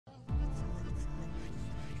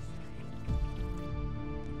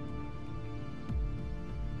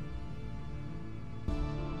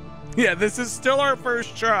Yeah, this is still our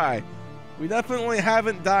first try. We definitely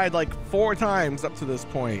haven't died like 4 times up to this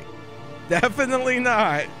point. Definitely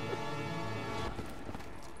not.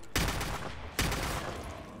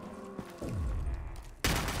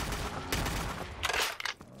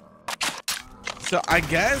 So I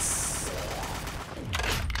guess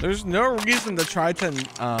there's no reason to try to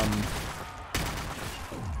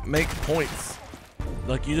make points.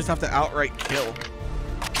 Like, you just have to outright kill.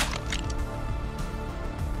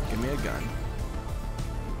 Give me a gun.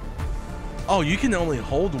 Oh, you can only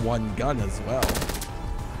hold 1 gun as well.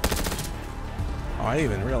 Oh, I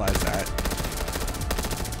didn't even realize that.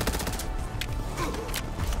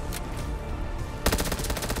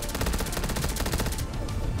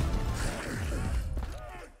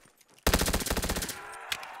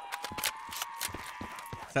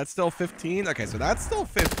 Is that still 15? Okay, so that's still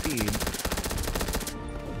 15.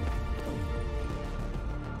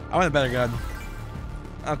 I want a better gun.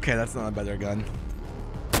 Okay, that's not a better gun.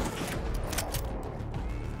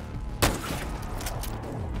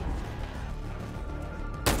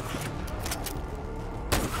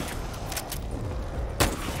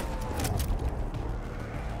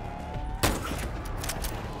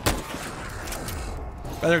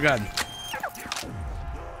 Better gun.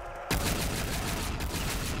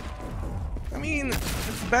 I mean,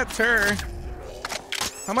 it's better.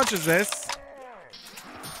 How much is this?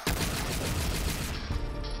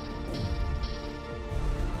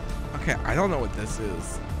 Okay, I don't know what this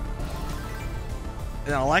is.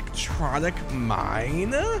 An electronic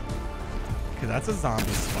mine? Okay, that's a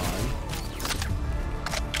zombie spawn.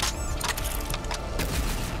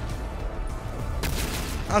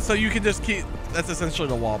 Oh, so you can just keep... That's essentially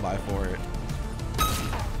the wall buy for it.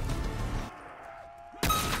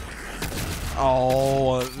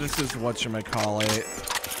 Oh, this is whatchamacallit.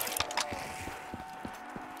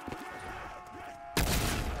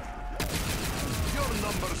 Your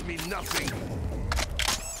numbers mean nothing.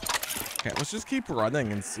 Okay, let's just keep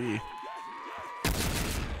running and see.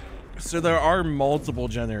 So there are multiple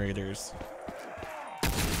generators.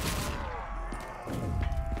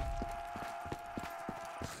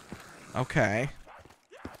 Okay.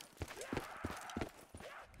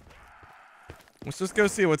 Let's just go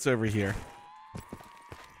see what's over here.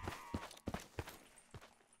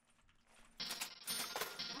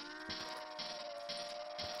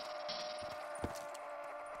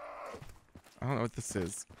 I don't know what this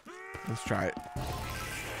is. Let's try it.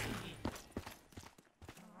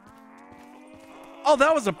 Oh,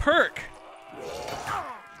 that was a perk.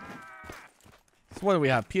 So what do we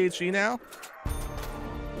have? PhD now?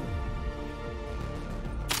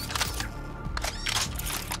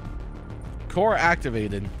 Core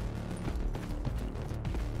activated.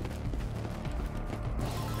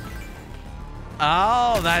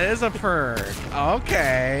 Oh, that is a perk.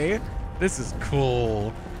 Okay. This is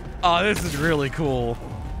cool. Oh, this is really cool.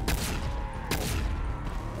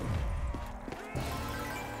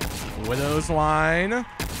 Widow's Wine.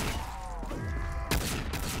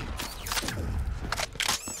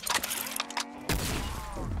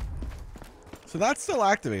 So that's still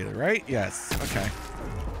activated, right? Yes. Okay.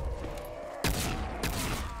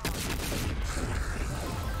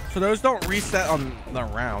 So those don't reset on the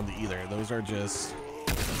round either. Those are just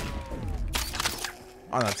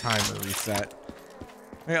on a timer reset.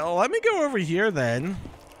 Okay, well, let me go over here then.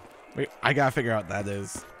 Wait, I gotta figure out what that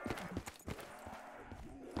is.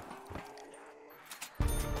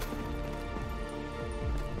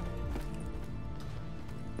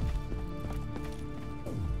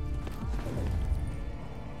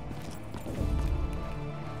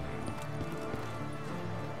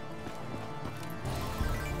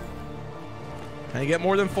 Can I get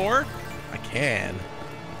more than 4? I can.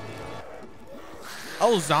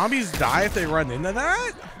 Oh, zombies die if they run into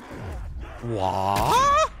that?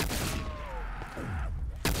 What?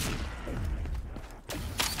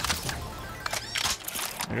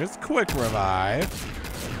 There's quick revive.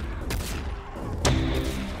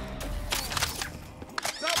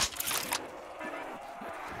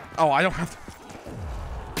 Oh, I don't have to.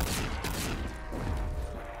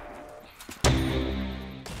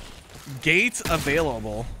 Gates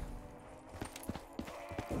available.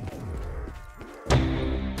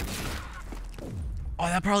 Oh,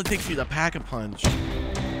 that probably takes you to Pack-a-Punch. I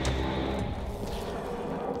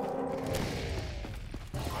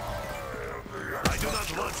do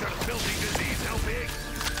not want your filthy disease helping.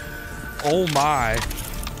 Oh my.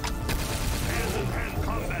 Hand-to-hand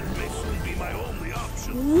combat may soon be my only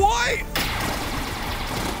option. What?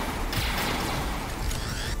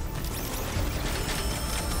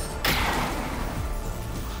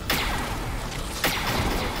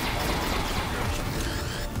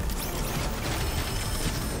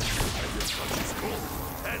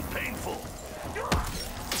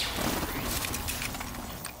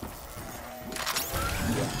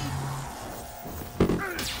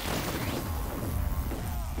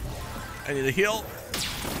 I need a heal.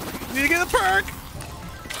 Need to get a perk.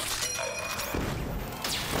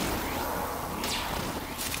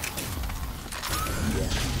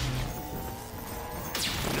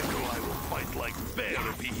 Nikolai will fight like bear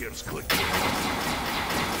if he hears clicking.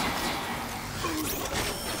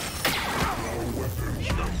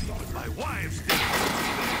 Not even my wife's dead.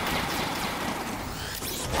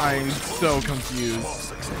 I'm so confused. Small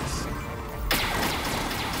success.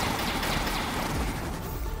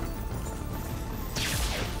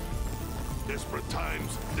 Desperate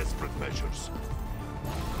times, desperate measures.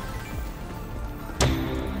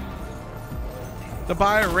 To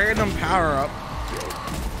buy a random power up.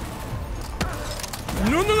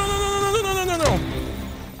 No, no, no, no, no, no, no, no, no, no.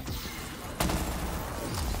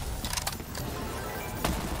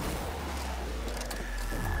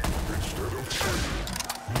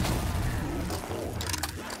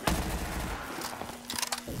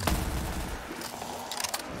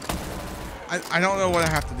 I don't know what I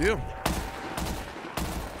have to do.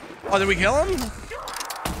 Oh, did we kill him?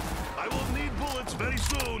 I will need bullets very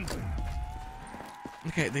soon.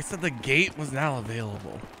 Okay, they said the gate was now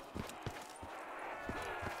available.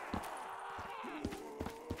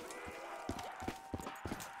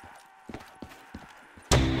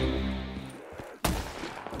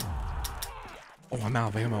 Oh, I'm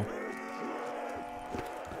out of ammo.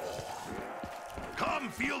 Come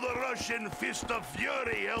feel the Russian fist of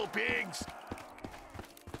fury, hell pigs.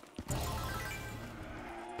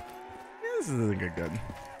 This isn't good.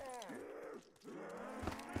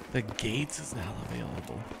 The gate is now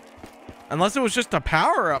available. Unless it was just a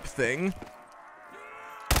power-up thing.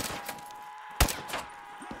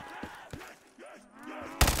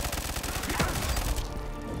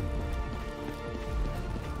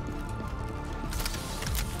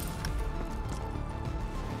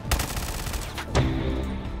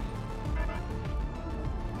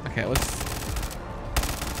 Okay, let's...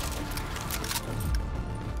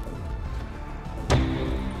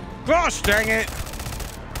 Gosh dang it!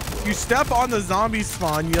 You step on the zombie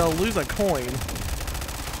spawn, you'll lose a coin.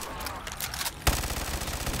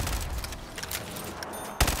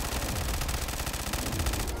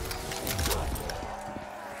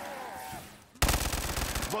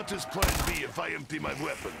 What is plan B if I empty my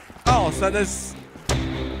weapon? Oh, so this...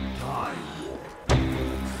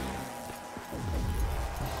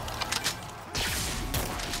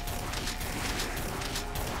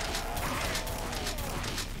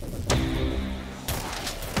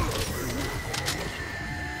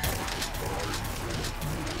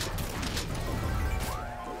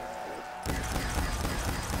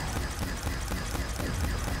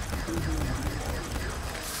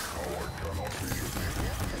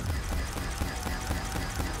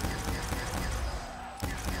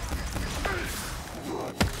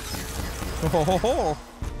 Oh,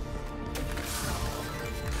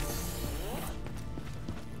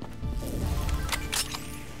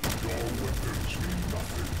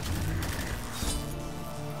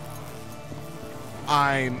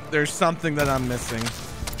 there's something that I'm missing.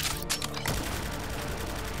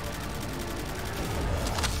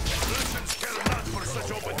 Russians care not for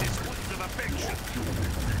such open displays of affection.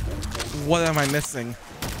 What am I missing?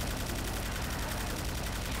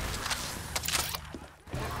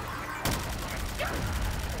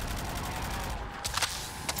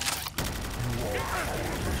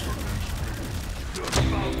 Your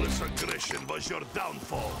boundless aggression was your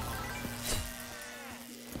downfall.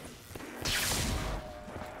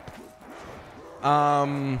 I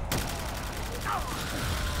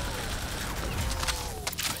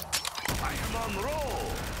am on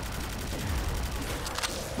roll.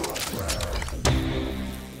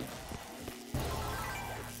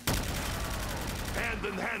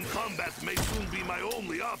 Hand-in-hand combat may soon be my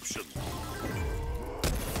only option.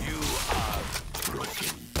 You are broken.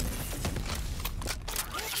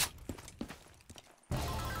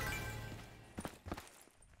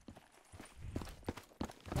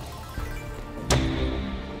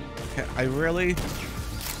 Okay, I really...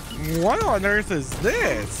 What on earth is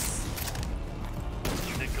this?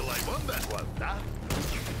 Nikolai won that one, huh?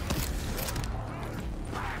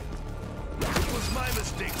 It was my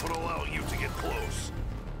mistake for allowing you to get close.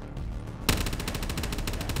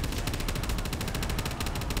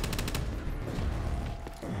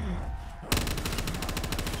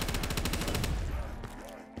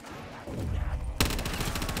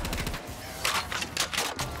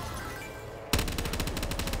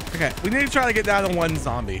 Okay, we need to try to get down to one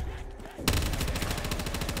zombie.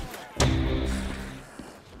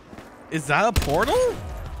 Is that a portal?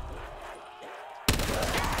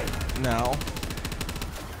 No.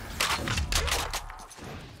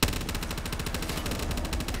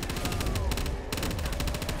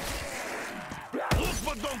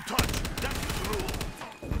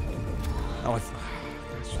 Oh, it's...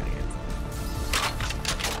 Gosh dang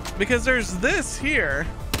it. Because there's this here.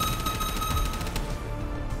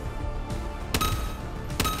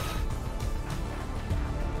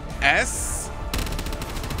 S?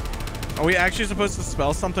 Are we actually supposed to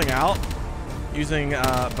spell something out using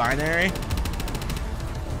binary?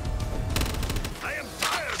 I am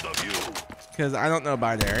tired of you. Because I don't know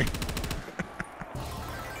binary.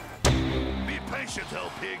 Be patient,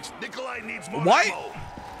 hell pigs. Nikolai needs more What? ammo.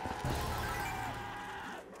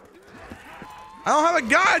 I don't have a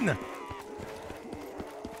gun!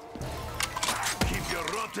 Keep your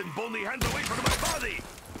rotten, bony hands away from my body.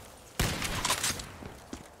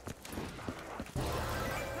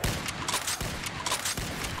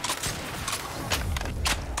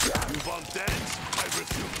 You want dance? I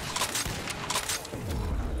refuse.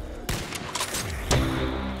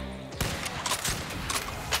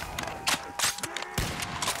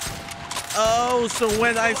 Oh, so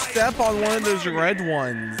when I step on one of those red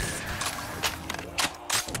ones,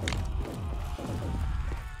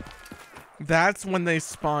 that's when they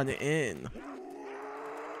spawn in.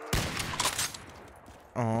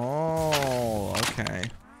 Oh, okay.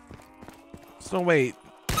 So wait.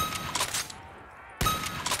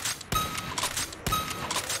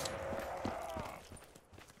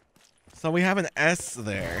 So we have an S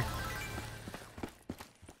there.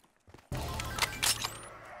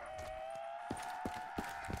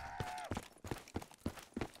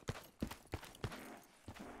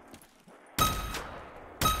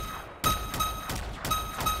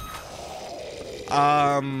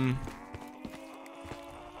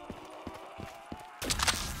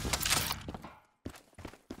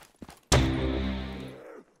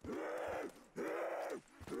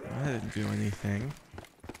 I didn't do anything.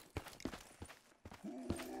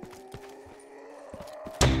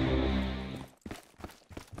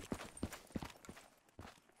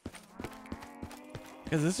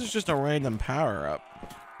 Because this is just a random power-up.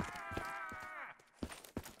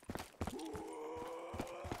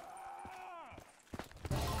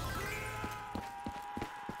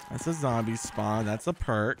 That's a zombie spawn. That's a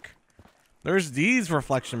perk. There's these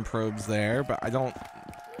reflection probes there, but I don't...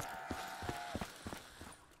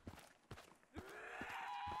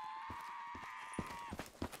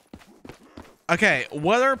 Okay,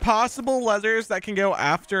 what are possible letters that can go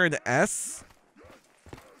after an S?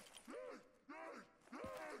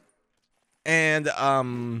 And,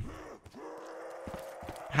 how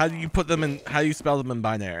do you put them in, how do you spell them in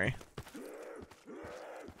binary?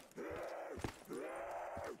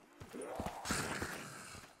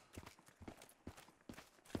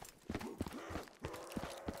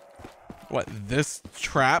 What, this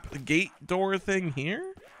trap gate door thing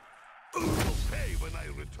here? Okay, when I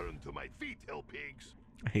return to my feet, hell pigs.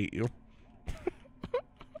 I hate you.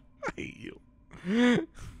 I hate you.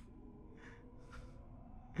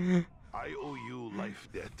 I owe you life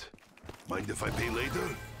debt. Mind if I pay later?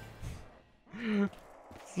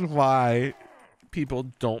 This is why people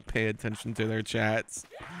don't pay attention to their chats.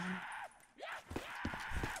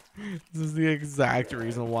 This is the exact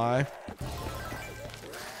reason why.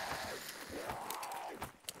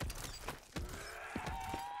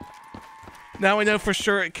 Now we know for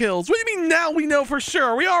sure it kills. What do you mean now we know for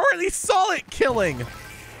sure? We already saw it killing.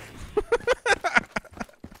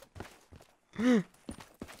 Good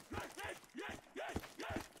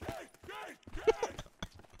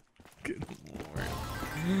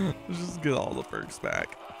lord. Let's just get all the perks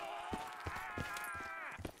back.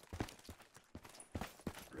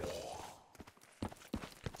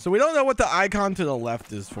 So we don't know what the icon to the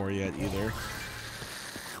left is for yet either.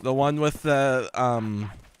 The one with the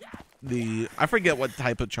I forget what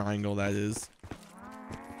type of triangle that is.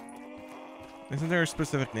 Isn't there a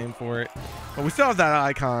specific name for it? But we still have that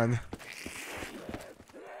icon.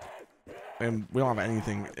 And we don't have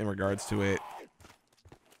anything in regards to it.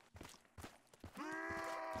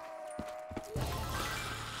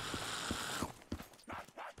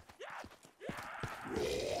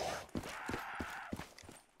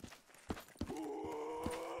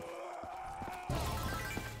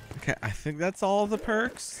 Okay, I think that's all of the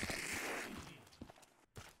perks.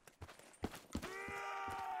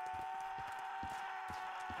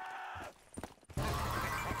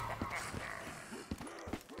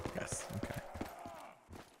 Yes, okay.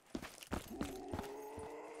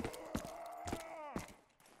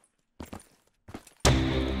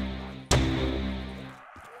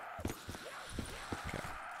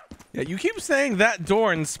 Yeah, you keep saying that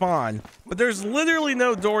door in spawn, but there's literally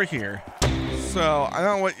no door here. So, I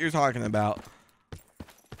don't know what you're talking about.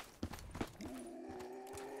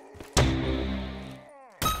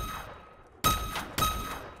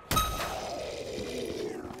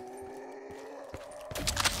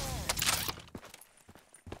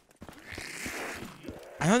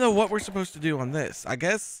 I don't know what we're supposed to do on this. I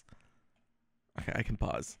guess. Okay, I can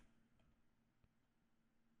pause.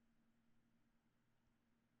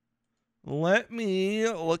 Let me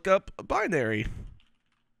look up binary.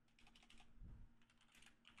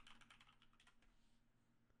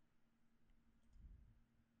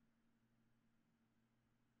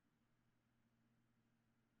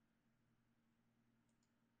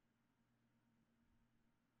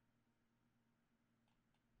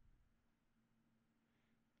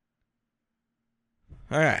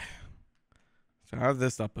 All right. So I have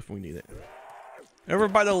this up if we need it. Over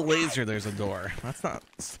by the laser, there's a door. That's not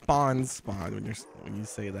spawn when you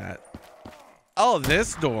say that. Oh,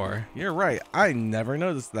 this door. You're right. I never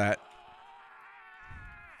noticed that.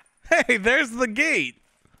 Hey, there's the gate.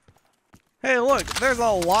 Hey, look, there's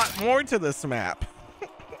a lot more to this map.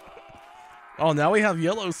 Oh, now we have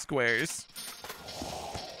yellow squares.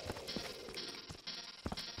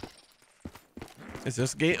 Is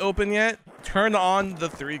this gate open yet? Turn on the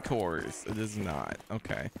 3 cores. It is not.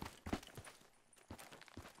 Okay.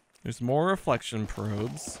 There's more reflection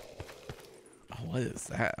probes. Oh, what is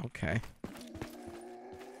that? Okay.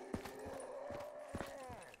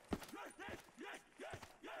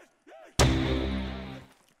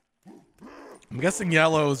 I'm guessing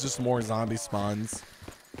yellow is just more zombie spawns.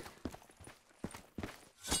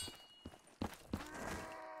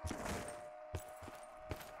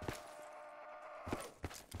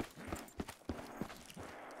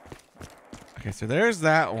 Okay, so there's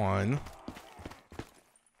that one.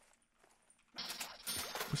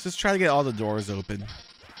 Let's just try to get all the doors open.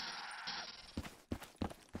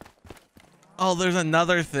 Oh, there's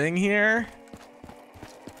another thing here?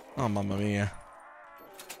 Oh, mamma mia.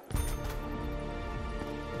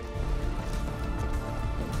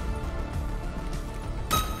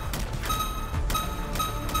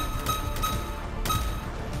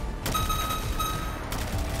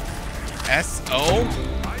 S.O.?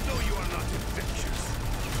 I know you are not infectious.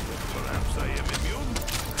 Perhaps I am immune.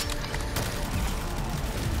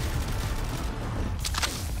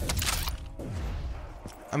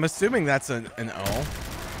 I'm assuming that's an O.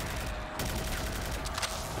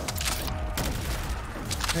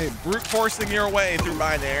 Hey, brute forcing your way through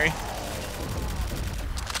binary.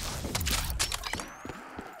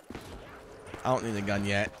 I don't need a gun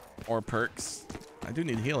yet. Or perks. I do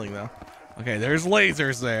need healing though. Okay, there's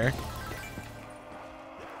lasers there.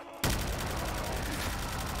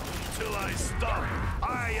 Till I stop,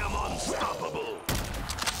 I am unstoppable.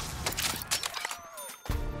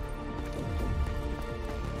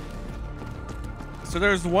 So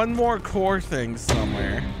there's one more core thing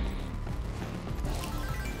somewhere.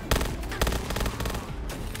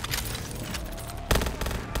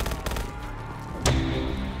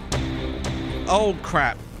 Oh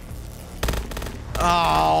crap.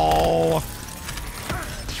 Oh.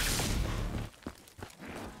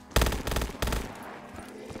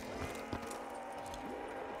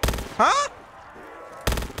 Huh?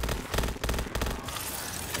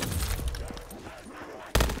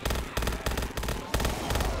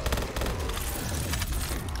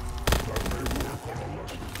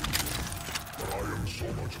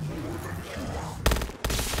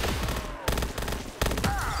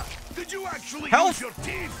 Did you actually Health. use your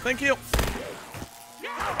teeth? Thank you.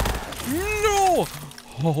 No.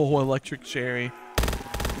 Oh, electric cherry.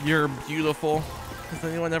 You're beautiful. Has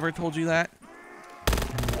anyone ever told you that?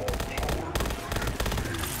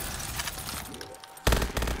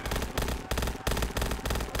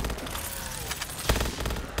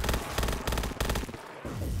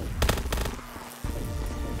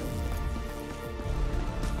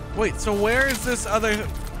 Wait, so where is this other...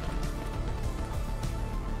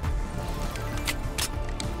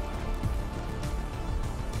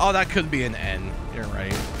 Oh, that could be an N. You're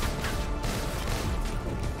right.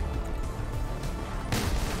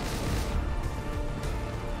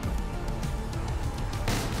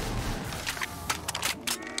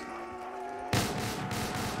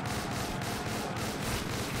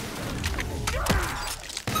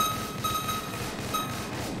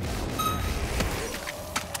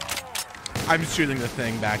 I'm shooting the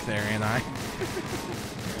thing back there, ain't I?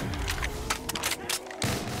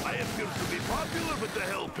 I appear to be popular with the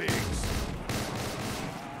hell pigs.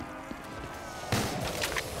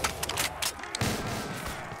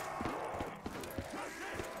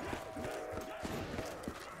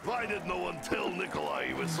 Why did no one tell Nikolai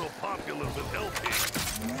he was so popular with hell pigs?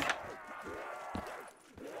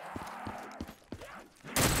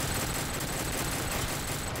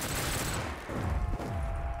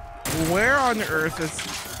 Where on earth is...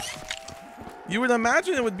 You would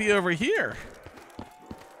imagine it would be over here.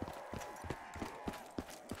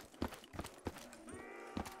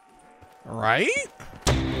 Right?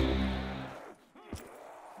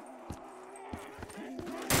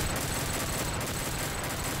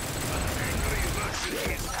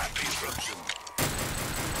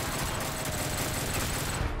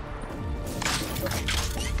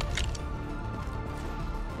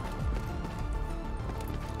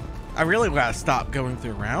 I really gotta stop going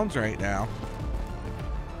through rounds right now.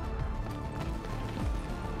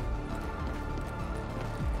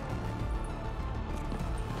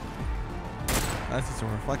 That's just a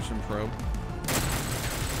reflection probe.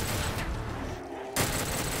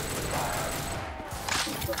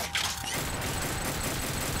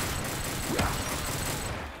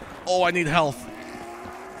 Oh, I need health.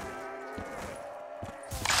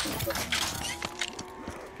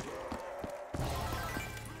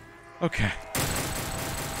 Okay.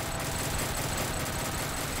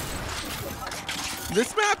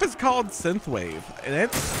 This map is called Synthwave, and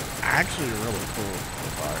it's actually really cool so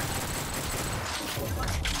far.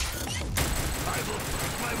 I will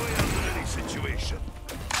push my way out of any situation.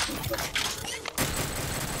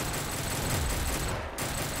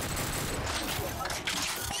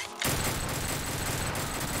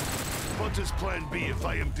 What is plan B if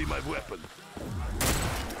I empty my weapon?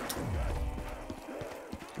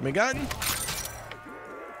 Give me a gun.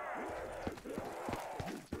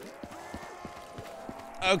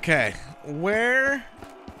 Okay, where?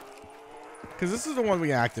 Because this is the one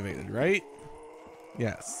we activated, right?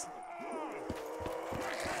 Yes.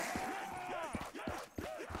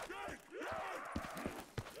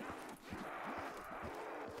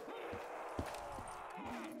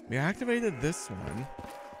 We activated this one.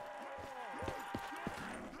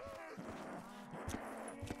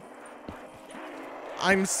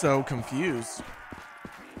 I'm so confused.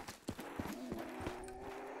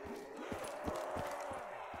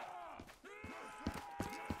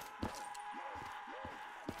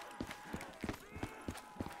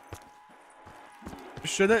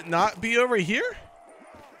 Should it not be over here?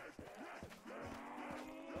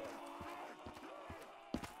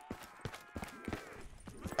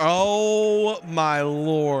 Oh my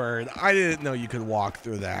lord. I didn't know you could walk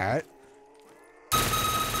through that.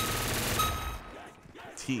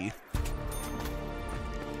 T.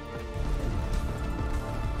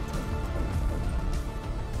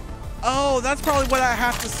 Oh, that's probably what I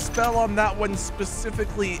have to spell on that one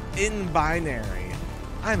specifically in binary.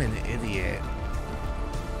 I'm an idiot.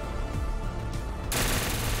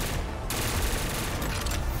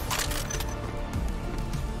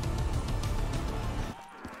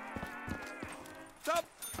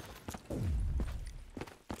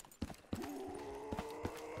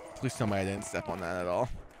 Please tell me I didn't step on that at all.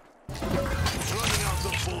 Running out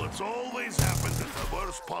of bullets always happens at the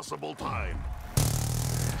worst possible time.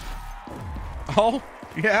 Oh,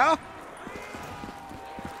 yeah?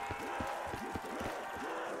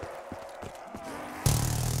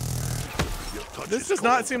 This does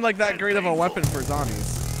not seem like that great of a weapon for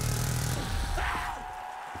zombies.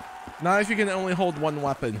 Not if you can only hold one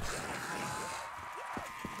weapon.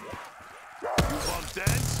 You want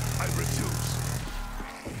dance? I refuse.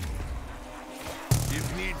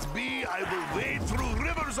 If needs be, I will wade through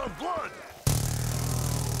rivers of blood.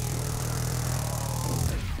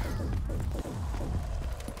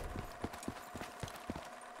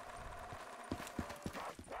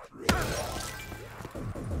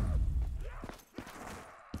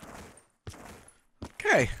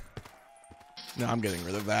 Okay. No, I'm getting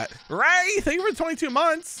rid of that. Ray, thank you for 22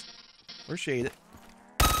 months. Appreciate it.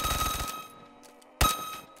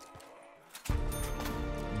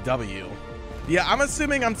 W. Yeah, I'm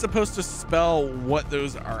assuming I'm supposed to spell what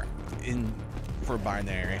those are in for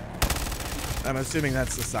binary. I'm assuming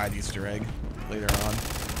that's the side Easter egg later on.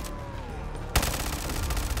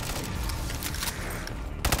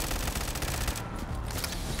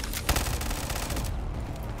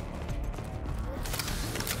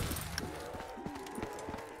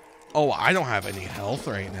 Oh, I don't have any health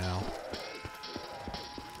right now.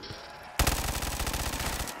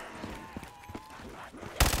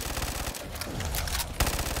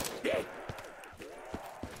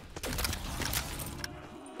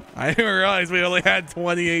 I didn't realize we only had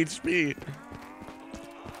 20 HP.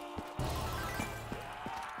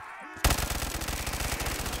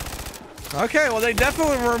 Okay, well they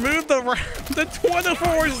definitely removed the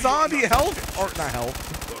 24 zombie health, or not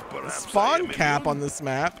health, spawn cap on this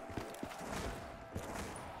map.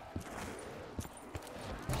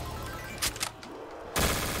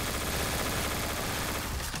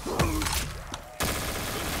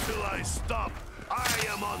 Until I stop, I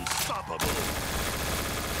am unstoppable.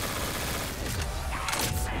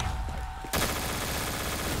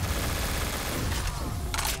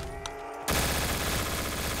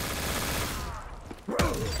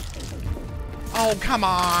 Oh, come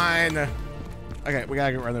on. Okay, we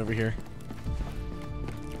gotta get run over here.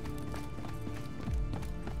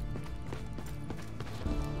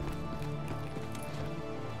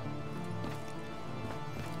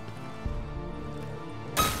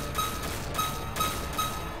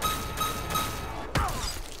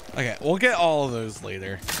 Okay, we'll get all of those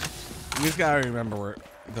later. We just gotta remember where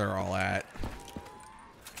they're all at.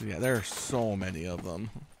 Yeah, there are so many of them.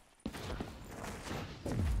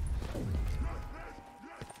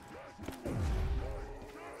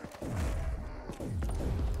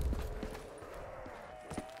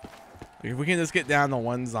 If we can just get down to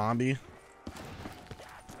one zombie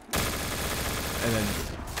and then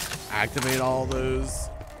activate all those,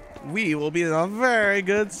 we will be in a very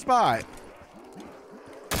good spot.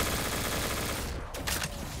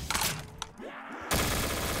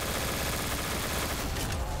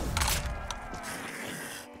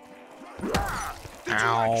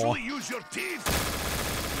 Ow. Actually use your teeth.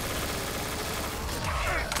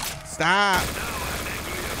 Stop.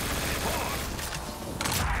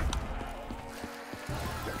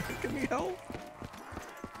 Give me help.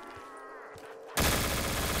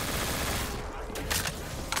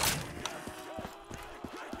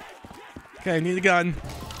 Okay, I need a gun.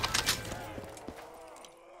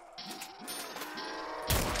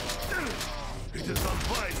 It is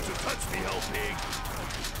unwise to touch the LP.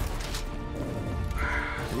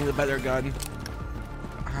 I need a better gun.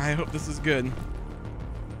 I hope this is good.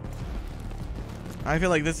 I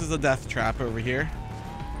feel like this is a death trap over here.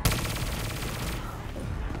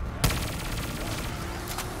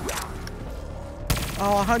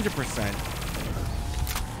 Oh, 100%.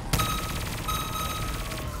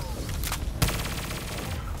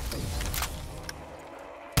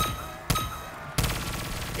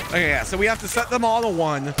 Okay, yeah, so we have to set them all to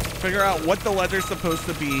 1, figure out what the letter's supposed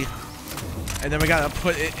to be, and then we gotta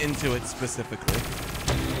put it into it specifically.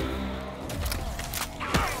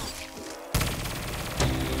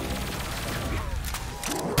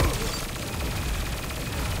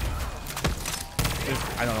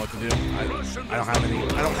 I don't know what to do. I don't have any.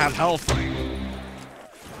 I don't have health.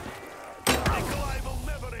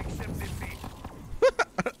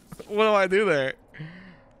 What do I do there?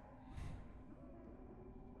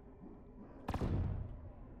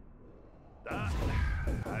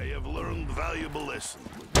 I have learned valuable lessons.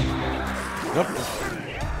 Nope.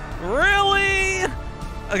 Really?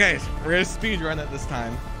 Okay, we're gonna speed run it this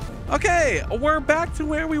time. Okay, we're back to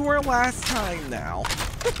where we were last time now.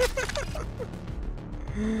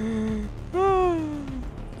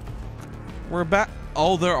 We're back.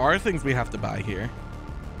 Oh, there are things we have to buy here.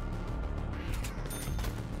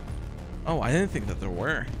 Oh, I didn't think that there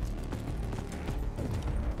were.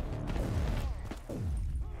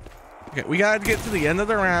 Okay, we gotta get to the end of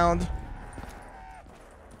the round.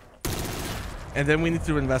 And then we need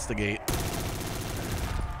to investigate.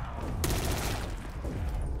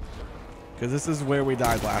 Because this is where we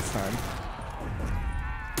died last time.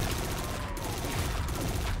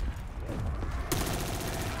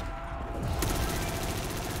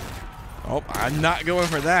 Oh, I'm not going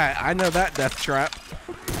for that. I know that death trap.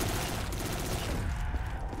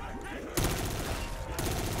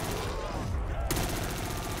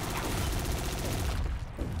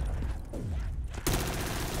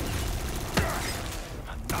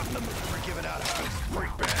 I'm not in the mood for giving out a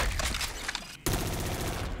freak bag.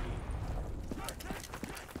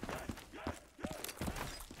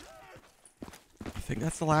 I think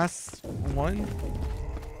that's the last one.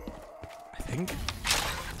 I think.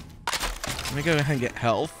 Let me go ahead and get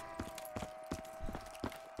health.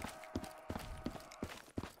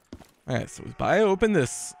 Alright, so if I open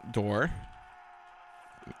this door.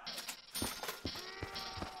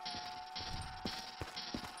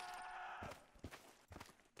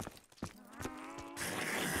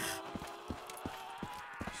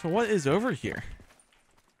 So what is over here?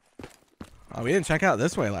 Oh, we didn't check out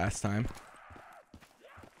this way last time.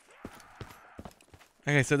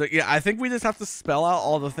 Okay, so yeah, I think we just have to spell out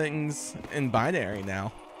all the things in binary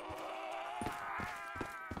now.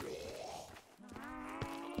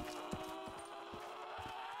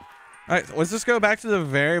 Alright, so let's just go back to the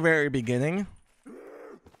very, very beginning.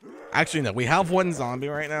 Actually, no, we have one zombie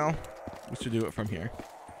right now. We should do it from here.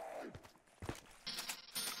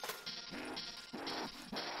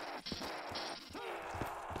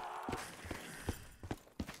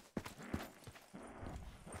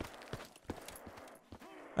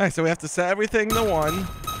 Alright, so we have to set everything to 1.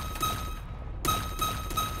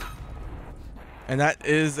 And that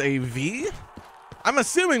is a V? I'm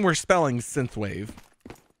assuming we're spelling Synthwave.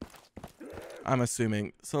 I'm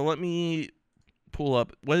assuming. So let me pull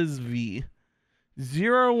up. What is V?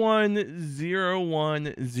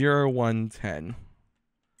 01010110.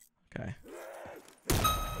 Okay.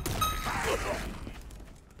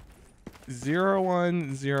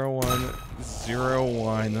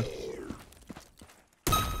 010101.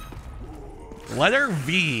 Letter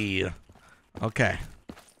V. Okay.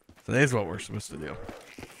 So this is what we're supposed to do.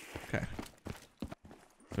 Okay.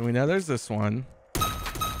 So we know there's this one.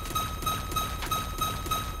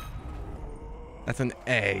 That's an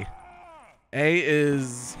A. A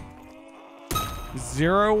is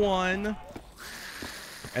 01.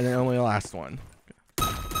 And then only the last one.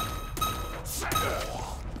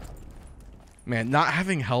 Man, not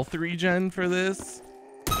having health regen for this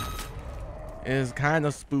is kind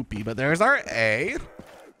of spoopy, but there's our A.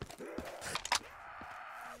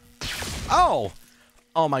 Oh!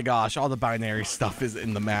 Oh my gosh, all the binary stuff is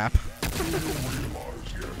in the map.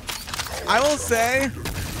 I will say,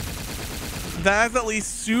 that's at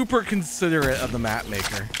least super considerate of the map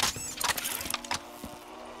maker.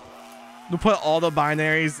 To put all the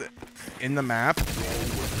binaries in the map.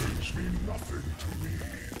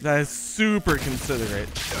 That is super considerate.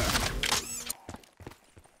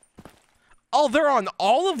 Oh, they're on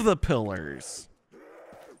all of the pillars.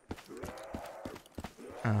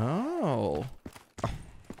 Oh. That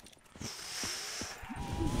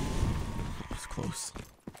was close.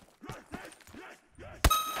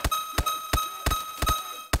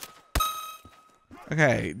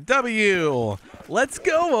 Okay, W. Let's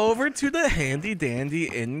go over to the handy dandy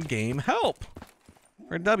in-game help.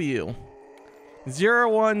 For W.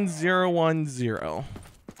 01010. Okay.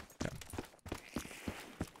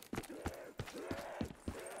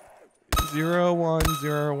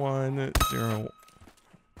 01010.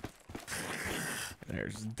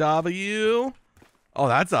 There's W. Oh,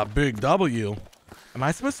 that's a big W. Am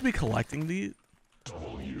I supposed to be collecting these?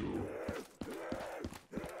 W.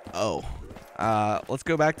 Oh. Let's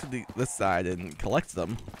go back to this side and collect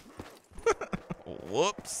them.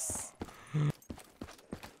 Whoops.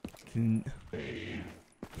 A. B.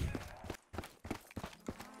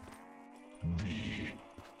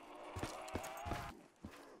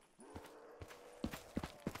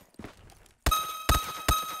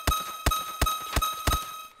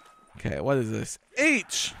 Okay, what is this?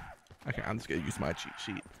 H. Okay, I'm just gonna use my cheat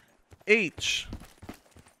sheet. H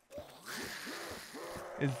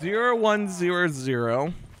is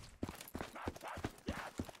 0100.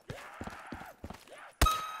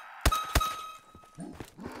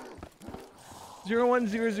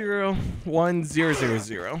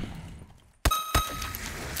 01001000.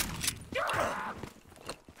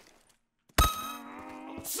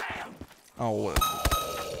 Oh,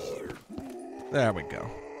 there we go.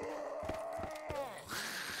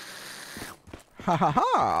 Ha ha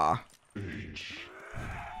ha. H.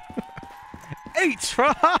 H.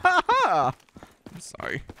 Ha ha ha. I'm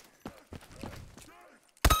sorry.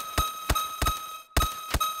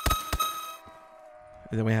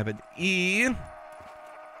 And then we have an E.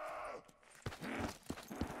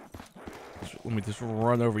 Let me just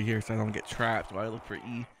run over here so I don't get trapped while I look for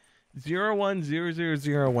E.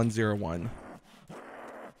 01000101.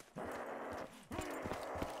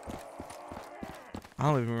 I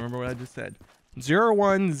don't even remember what I just said.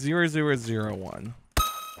 010001.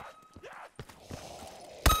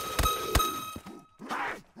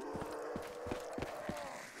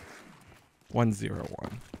 One zero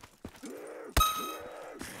one.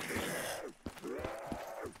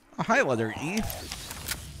 A high letter E.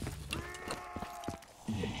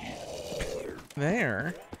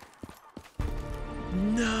 There.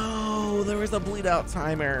 No, there was a bleed out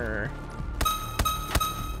timer.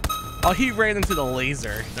 Oh, he ran into the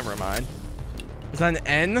laser. Never mind. Is that an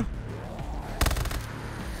N?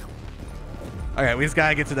 Okay, we just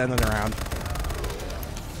gotta get to the end of the round.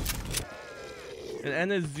 And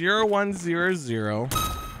N is 0100.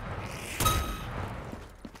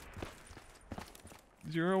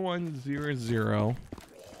 0100.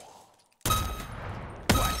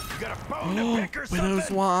 Oh,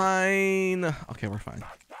 Widow's wine. Okay, we're fine.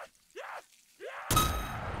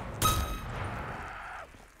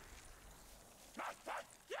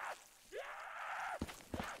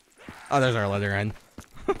 Oh, there's our letter N.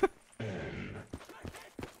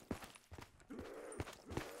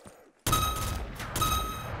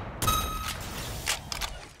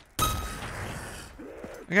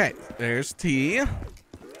 Okay, there's T.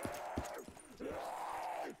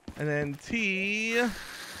 And then T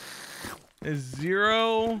is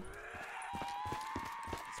 0.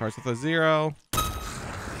 Starts with a 0.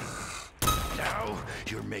 Now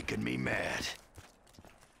you're making me mad.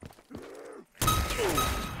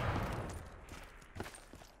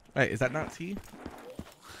 Wait, is that not T?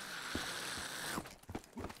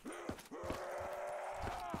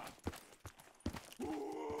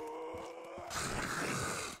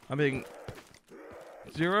 I'm being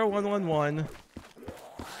 0111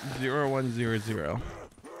 0100.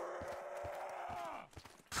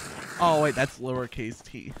 Oh wait, that's lowercase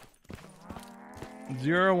t.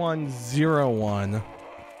 0101.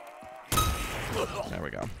 There we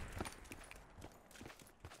go.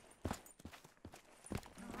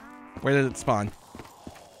 Where did it spawn?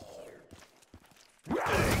 We're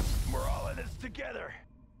all in this together.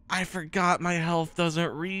 I forgot my health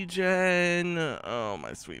doesn't regen. Oh,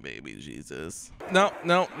 my sweet baby Jesus. No,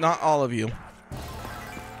 no, not all of you.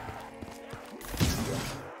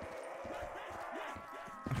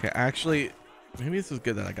 Okay, actually, maybe this is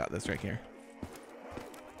good that I got this right here.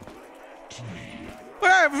 All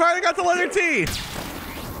right, I finally got the letter T.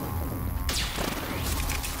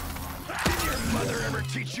 Did your mother ever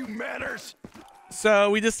teach you manners? So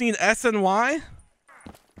we just need S and Y.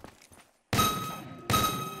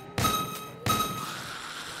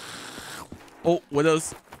 Oh, what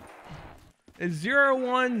those? It's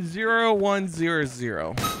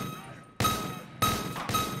 010100.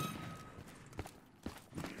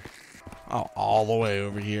 Oh, all the way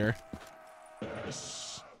over here.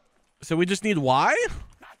 So we just need Y?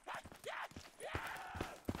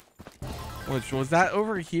 Which was that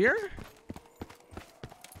over here?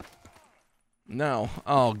 No.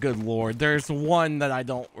 Oh, good Lord. There's one that I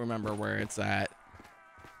don't remember where it's at.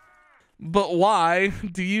 But why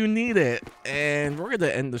do you need it? And we're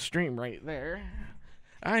gonna end the stream right there.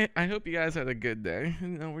 I hope you guys had a good day. You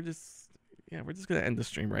know, we're just gonna end the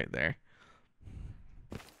stream right there.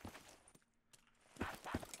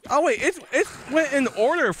 Oh wait, it went in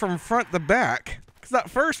order from front to back, because that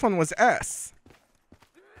first one was S.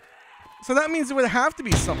 So that means it would have to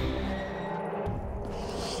be something.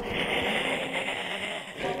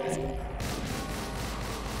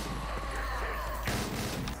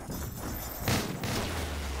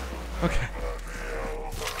 Okay.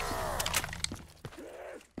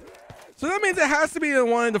 So that means it has to be in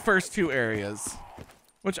one of the first two areas,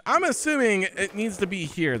 which I'm assuming it needs to be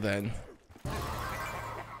here then.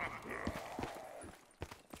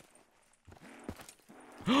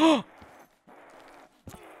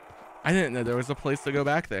 I didn't know there was a place to go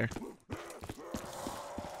back there.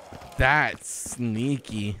 That's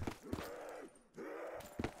sneaky.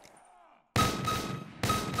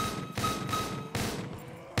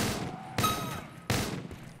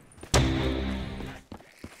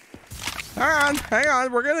 Hang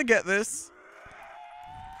on, we're gonna get this.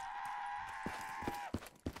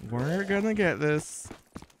 We're gonna get this.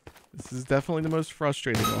 This is definitely the most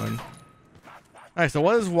frustrating one. Alright, so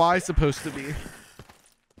what is Y supposed to be?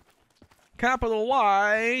 Capital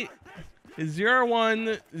Y is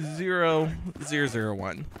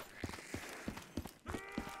 010001.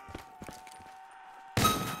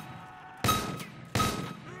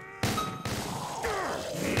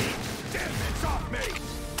 Damn, it's off me.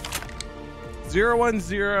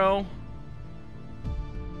 010.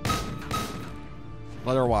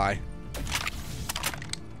 Letter Y.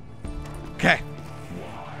 Okay.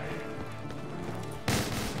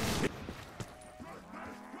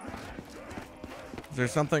 Is there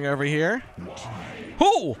something over here?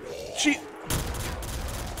 Oh! She...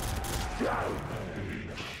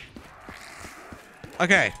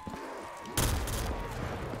 Okay.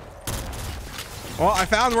 Well, I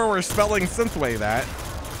found where we're spelling Synthwave at.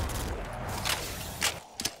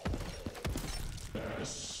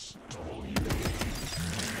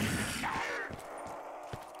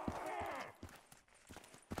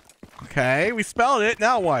 Okay, we spelled it.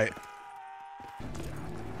 Now what?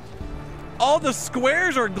 All the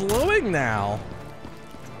squares are glowing now.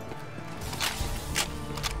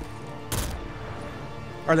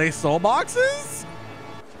 Are they soul boxes?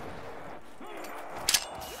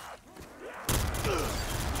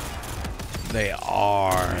 They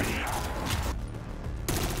are.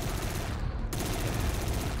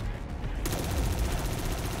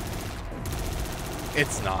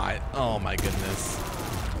 It's not. Oh my goodness.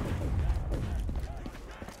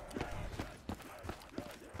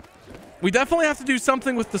 We definitely have to do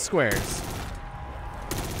something with the squares.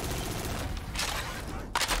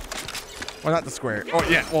 Well, not the square. Oh,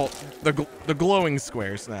 yeah. Well, the glowing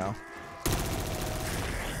squares now.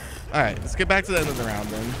 All right. Let's get back to the end of the round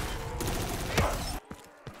then.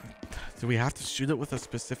 Do we have to shoot it with a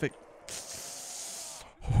specific...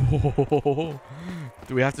 Do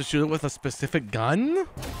we have to shoot it with a specific gun?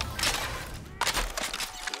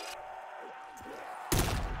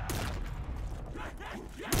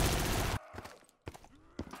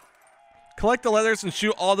 Collect the letters and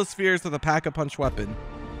shoot all the spheres with a pack-a-punch weapon.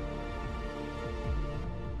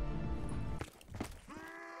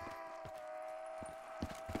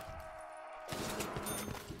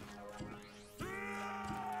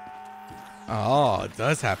 Oh, it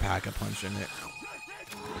does have Pack-a-Punch in it.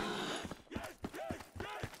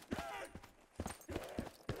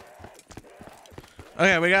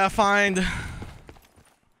 Okay, we gotta find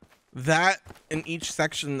that in each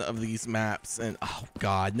section of these maps. And oh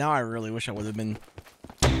god, now I really wish I would have been.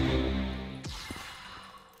 Okay,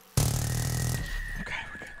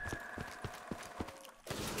 we're good.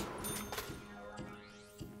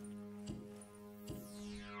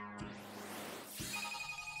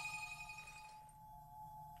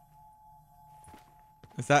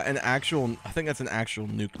 Is that an actual? I think that's an actual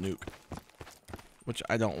nuke, which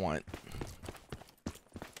I don't want.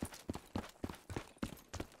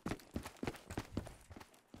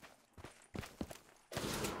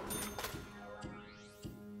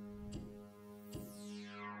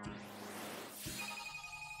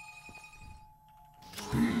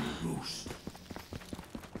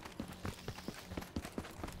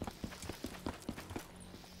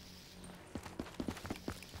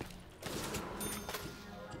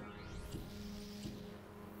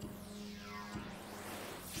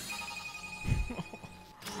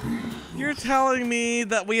 You're telling me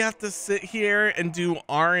that we have to sit here and do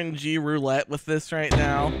RNG roulette with this right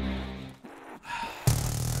now?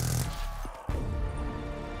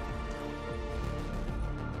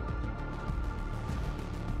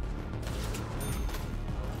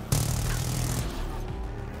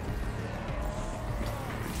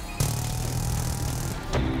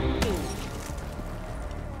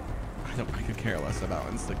 I could care less about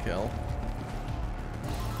insta-kill.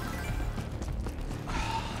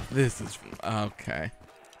 This is okay.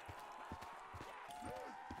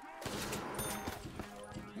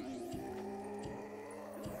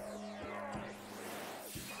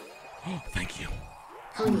 Oh, thank you.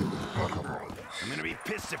 I'm gonna be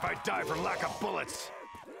pissed if I die for lack of bullets.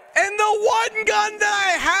 And the one gun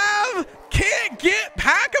that I have can't get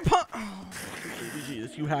Pack-a-Punch. Oh,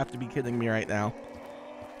 Jesus, you have to be kidding me right now.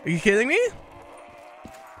 Are you kidding me?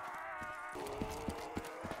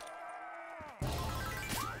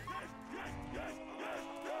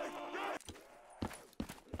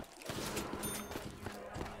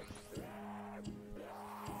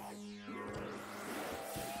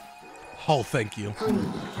 Oh, thank you.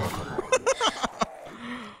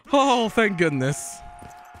 Oh, thank goodness.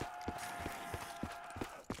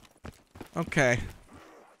 Okay.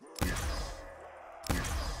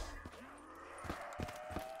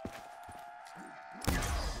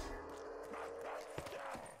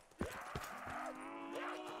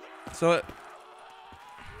 So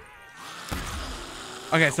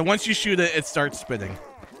okay, so once you shoot it, it starts spinning.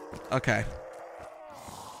 Okay.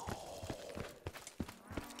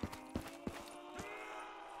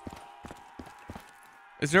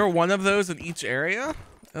 Is there one of those in each area?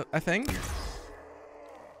 I think.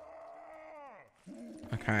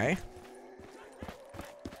 Okay.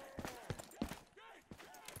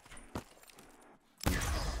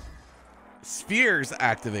 Spheres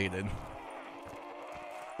activated.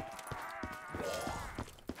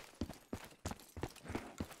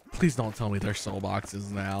 Please don't tell me they're soul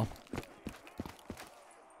boxes now.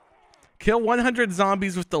 Kill 100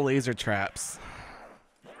 zombies with the laser traps.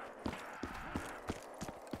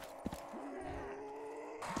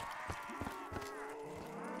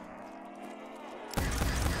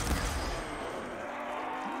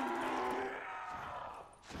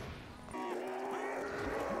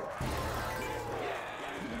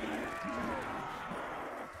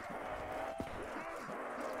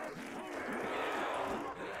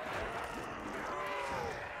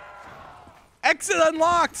 Exit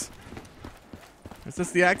unlocked! Is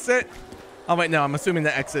this the exit? Oh wait, no, I'm assuming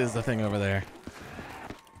the exit is the thing over there.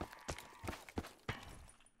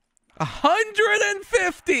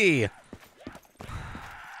 150!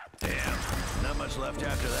 Damn, not much left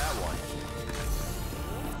after that one.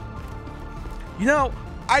 You know,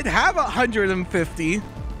 I'd have 150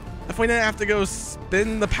 if we didn't have to go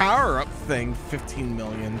spin the power-up thing 15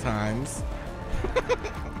 million times.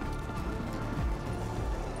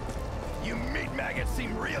 You meat maggots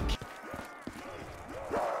seem real.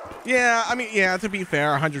 Yeah, I mean, yeah, to be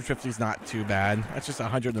fair, 150 is not too bad. That's just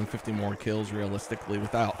 150 more kills realistically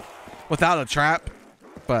without a trap,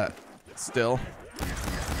 but still.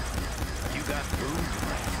 You got food,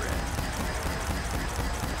 my friend.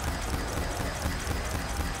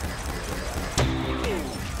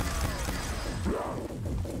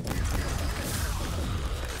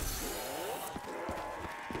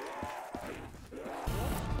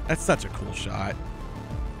 That's such a cool shot.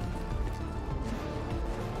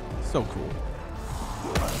 So cool.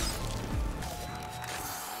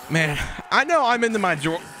 Man, I know I'm in the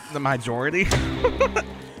majority.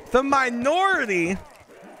 The minority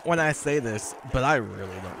when I say this, but I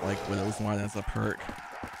really don't like Widow's Wine as a perk.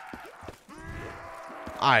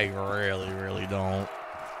 I really don't.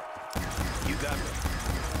 You got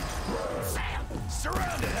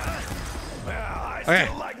surrounded, huh? Well, I Okay,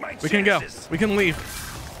 still like my we can go. chances. We can leave.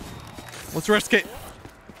 Let's risk it.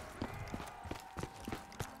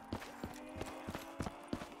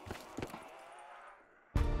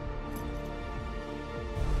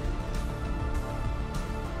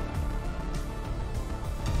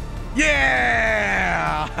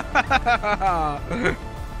 Yeah!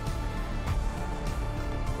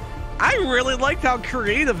 I really liked how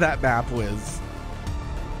creative that map was.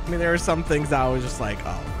 I mean, there were some things that I was just like,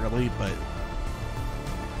 oh, really? But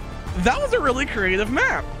that was a really creative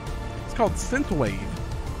map. It's called Synthwave.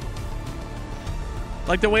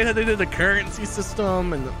 Like the way that they did the currency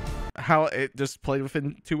system and how it just played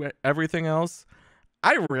within everything else.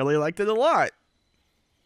 I really liked it a lot.